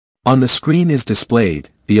On the screen is displayed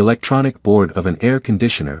the electronic board of an air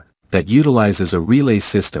conditioner that utilizes a relay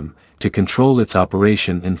system to control its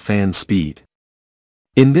operation and fan speed.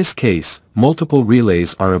 In this case, multiple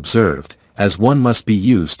relays are observed, as one must be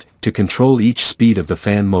used to control each speed of the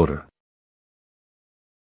fan motor.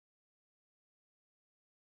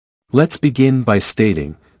 Let's begin by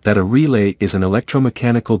stating that a relay is an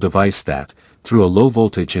electromechanical device that, through a low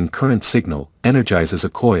voltage and current signal, energizes a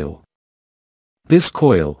coil. This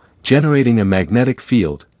coil, generating a magnetic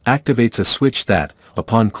field, activates a switch that,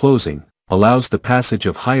 upon closing, allows the passage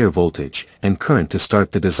of higher voltage and current to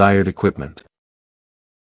start the desired equipment.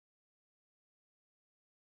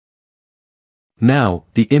 Now,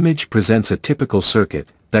 the image presents a typical circuit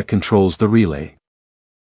that controls the relay.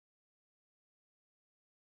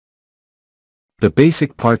 The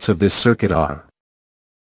basic parts of this circuit are: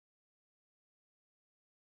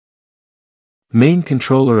 main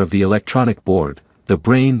controller of the electronic board, the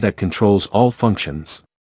brain that controls all functions.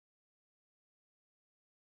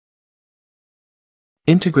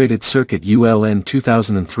 Integrated circuit ULN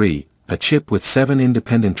 2003, a chip with 7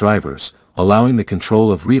 independent drivers, allowing the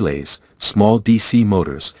control of relays, small DC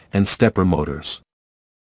motors, and stepper motors.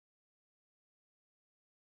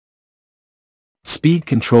 Speed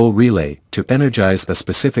control relay, to energize a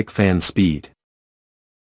specific fan speed.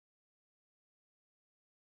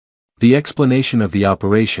 The explanation of the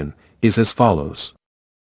operation is as follows.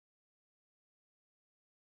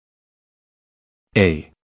 A.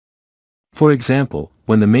 For example,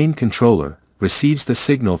 when the main controller receives the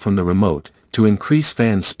signal from the remote to increase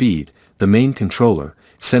fan speed, the main controller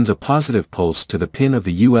sends a positive pulse to the pin of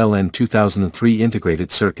the ULN 2003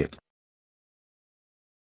 integrated circuit.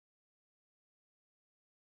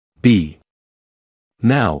 B.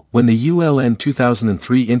 Now, when the ULN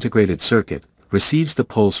 2003 integrated circuit receives the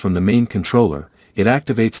pulse from the main controller, it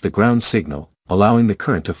activates the ground signal, allowing the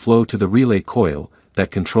current to flow to the relay coil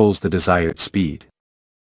that controls the desired speed.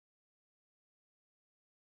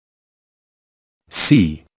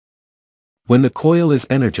 C. When the coil is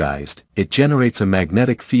energized, it generates a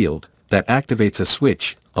magnetic field that activates a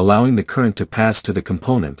switch, allowing the current to pass to the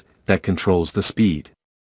component that controls the speed.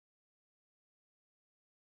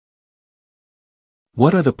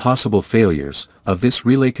 What are the possible failures of this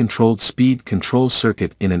relay-controlled speed control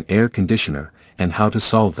circuit in an air conditioner, and how to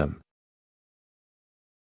solve them?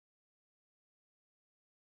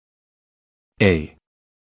 A.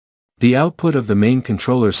 The output of the main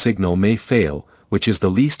controller signal may fail, which is the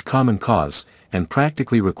least common cause, and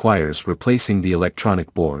practically requires replacing the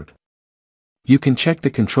electronic board. You can check the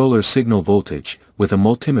controller signal voltage with a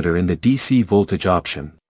multimeter in the DC voltage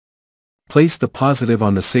option. Place the positive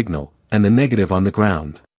on the signal and the negative on the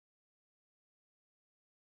ground.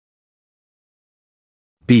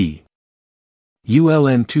 B.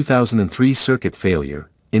 ULN 2003 circuit failure.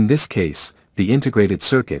 In this case, the integrated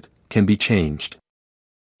circuit can be changed.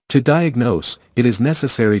 To diagnose, it is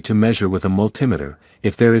necessary to measure with a multimeter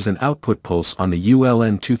if there is an output pulse on the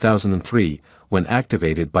ULN 2003 when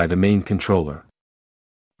activated by the main controller.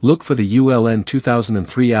 Look for the ULN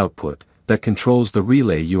 2003 output that controls the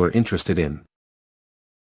relay you are interested in.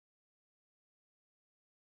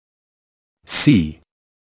 C.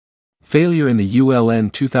 Failure in the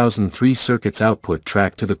ULN 2003 circuit's output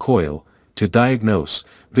track to the coil. To diagnose,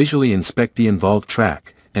 visually inspect the involved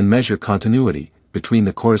track and measure continuity between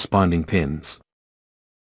the corresponding pins.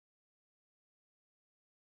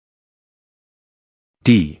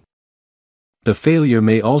 D. The failure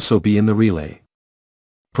may also be in the relay.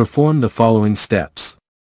 Perform the following steps.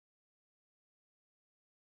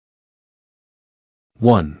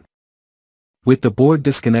 1. With the board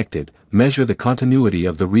disconnected, measure the continuity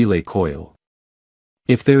of the relay coil.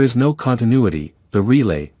 If there is no continuity, the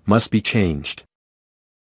relay must be changed.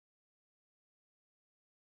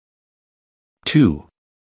 2.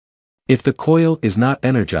 If the coil is not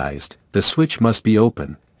energized, the switch must be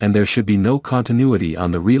open, and there should be no continuity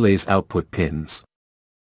on the relay's output pins.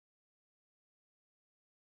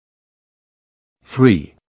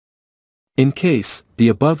 3. In case the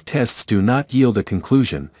above tests do not yield a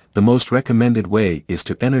conclusion, the most recommended way is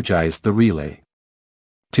to energize the relay.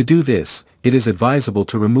 To do this, it is advisable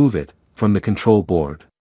to remove it from the control board.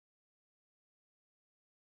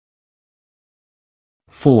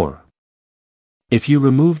 4. If you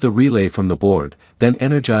remove the relay from the board, then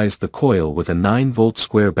energize the coil with a 9-volt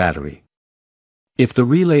square battery. If the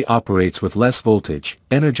relay operates with less voltage,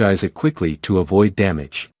 energize it quickly to avoid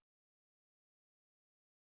damage.